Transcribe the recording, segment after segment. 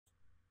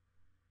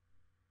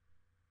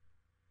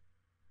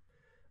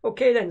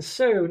Okay then,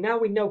 so now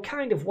we know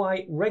kind of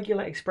why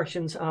regular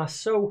expressions are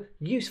so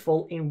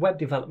useful in web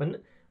development.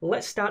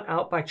 Let's start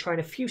out by trying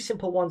a few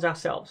simple ones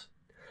ourselves.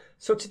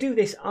 So to do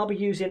this, I'll be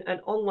using an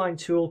online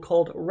tool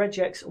called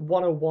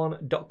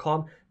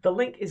RegEx101.com. The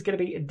link is going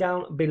to be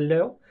down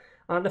below.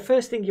 And the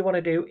first thing you want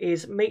to do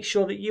is make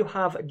sure that you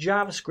have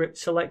JavaScript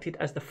selected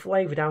as the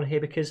flavor down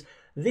here, because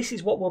this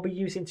is what we'll be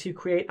using to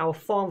create our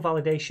form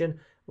validation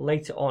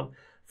later on.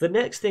 The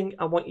next thing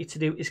I want you to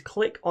do is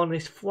click on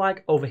this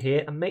flag over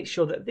here and make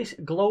sure that this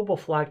global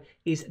flag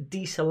is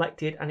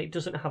deselected and it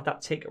doesn't have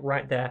that tick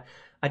right there.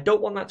 I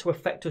don't want that to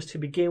affect us to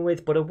begin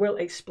with, but I will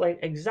explain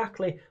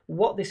exactly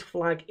what this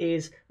flag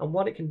is and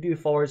what it can do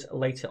for us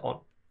later on.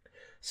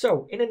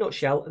 So, in a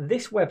nutshell,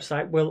 this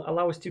website will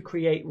allow us to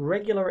create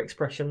regular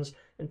expressions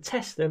and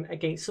test them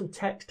against some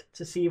text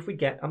to see if we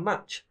get a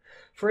match.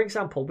 For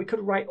example, we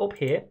could write up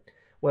here,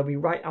 where we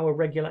write our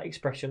regular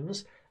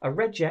expressions, a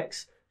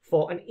regex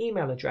for an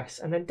email address,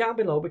 and then down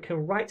below we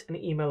can write an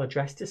email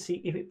address to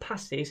see if it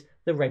passes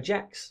the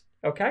regex.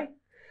 Okay?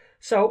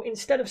 So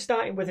instead of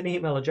starting with an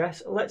email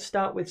address, let's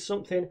start with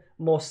something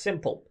more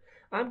simple.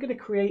 I'm going to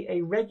create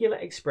a regular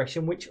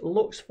expression which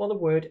looks for the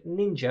word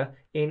ninja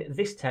in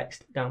this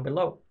text down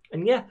below.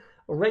 And yeah,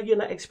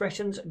 regular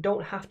expressions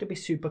don't have to be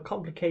super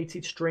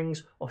complicated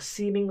strings or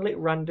seemingly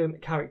random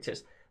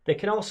characters. They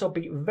can also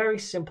be very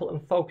simple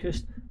and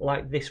focused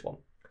like this one.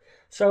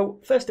 So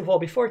first of all,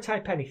 before I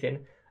type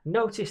anything,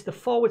 notice the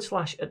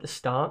 / at the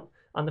start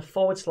and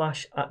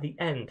the / at the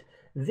end.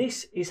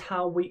 This is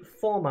how we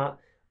format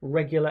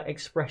regular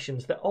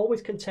expressions. They're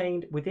always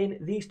contained within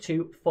these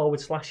two /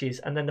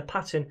 and then the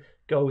pattern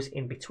goes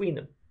in between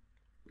them.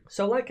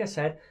 So like I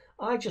said,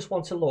 I just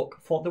want to look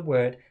for the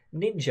word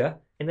ninja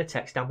in the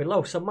text down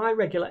below. So my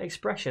regular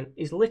expression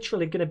is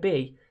literally going to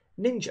be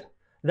ninja.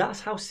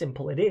 That's how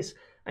simple it is.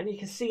 And you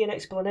can see an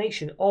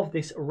explanation of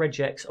this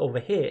regex over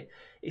here.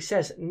 It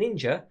says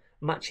ninja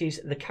matches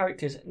the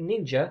characters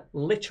ninja,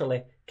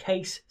 literally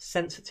case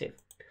sensitive.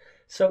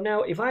 So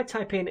now if I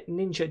type in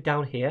ninja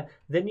down here,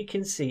 then you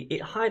can see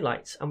it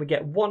highlights and we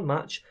get one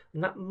match,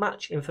 and that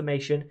match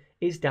information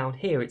is down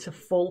here. It's a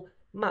full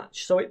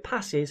match, so it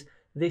passes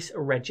this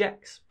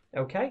regex.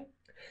 Okay?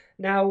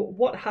 Now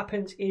what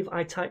happens if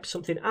I type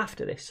something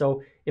after this?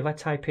 So if I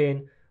type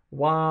in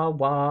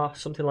wah,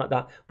 something like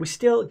that, we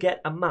still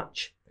get a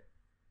match.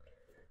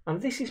 And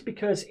this is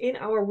because in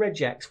our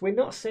regex, we're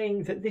not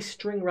saying that this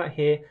string right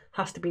here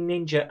has to be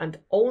ninja and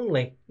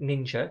only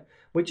ninja.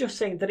 We're just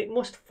saying that it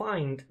must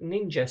find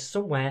ninja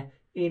somewhere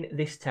in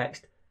this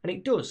text, and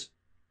it does.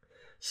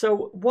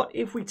 So what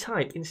if we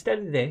type, instead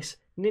of this,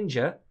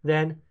 ninja,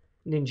 then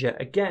ninja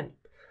again?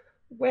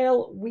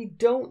 Well, we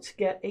don't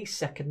get a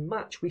second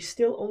match. We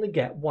still only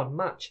get one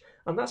match.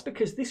 And that's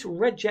because this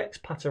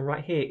regex pattern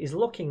right here is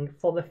looking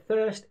for the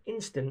first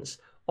instance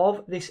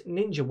of this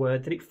ninja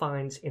word that it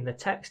finds in the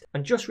text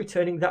and just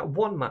returning that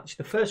one match,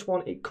 the first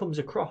one it comes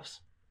across.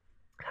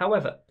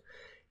 However,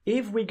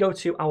 if we go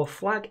to our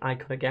flag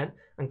icon again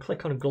and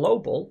click on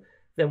global,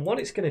 then what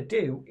it's going to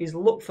do is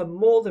look for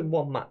more than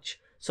one match.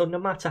 So no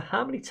matter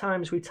how many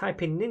times we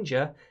type in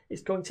ninja,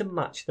 it's going to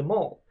match them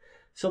all.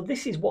 So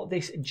this is what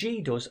this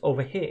G does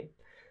over here.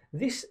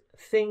 This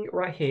thing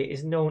right here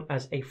is known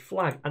as a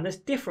flag, and there's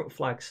different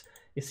flags.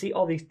 You see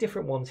all these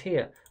different ones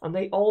here, and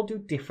they all do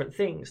different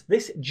things.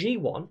 This G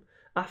one,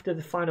 after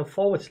the final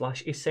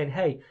 / is saying,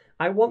 hey,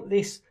 I want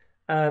this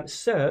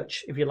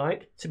search, if you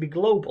like, to be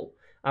global.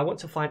 I want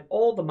to find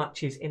all the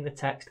matches in the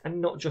text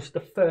and not just the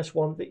first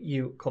one that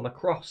you come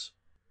across.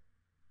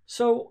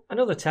 So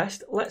another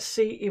test, let's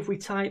see if we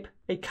type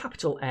a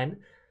capital N.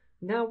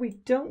 Now we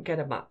don't get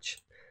a match.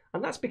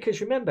 And that's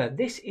because, remember,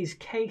 this is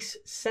case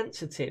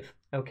sensitive,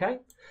 okay?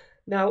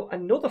 Now,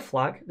 another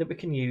flag that we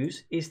can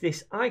use is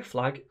this I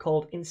flag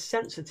called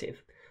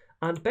insensitive.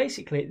 And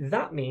basically,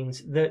 that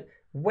means that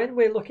when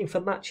we're looking for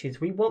matches,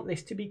 we want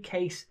this to be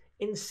case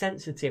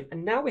insensitive.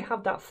 And now we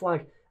have that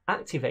flag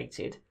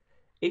activated.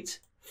 It's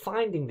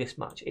finding this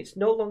match. It's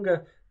no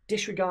longer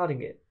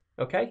disregarding it,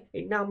 okay?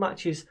 It now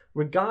matches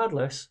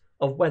regardless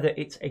of whether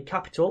it's a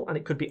capital, and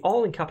it could be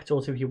all in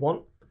capitals if you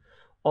want,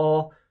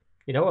 or,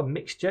 you know, a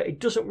mixture. It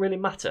doesn't really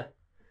matter,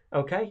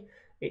 okay?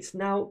 It's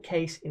now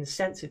case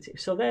insensitive.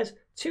 So there's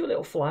two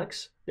little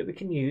flags that we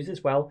can use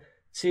as well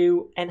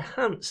to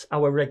enhance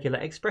our regular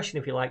expression,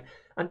 if you like.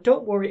 And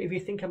don't worry if you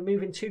think I'm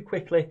moving too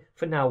quickly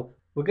for now.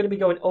 We're going to be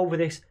going over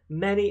this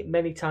many,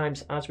 many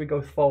times as we go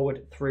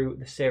forward through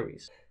the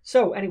series.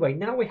 So anyway,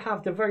 now we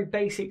have the very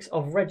basics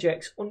of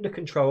regex under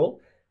control.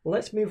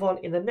 Let's move on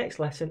in the next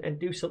lesson and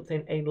do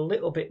something a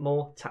little bit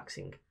more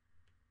taxing.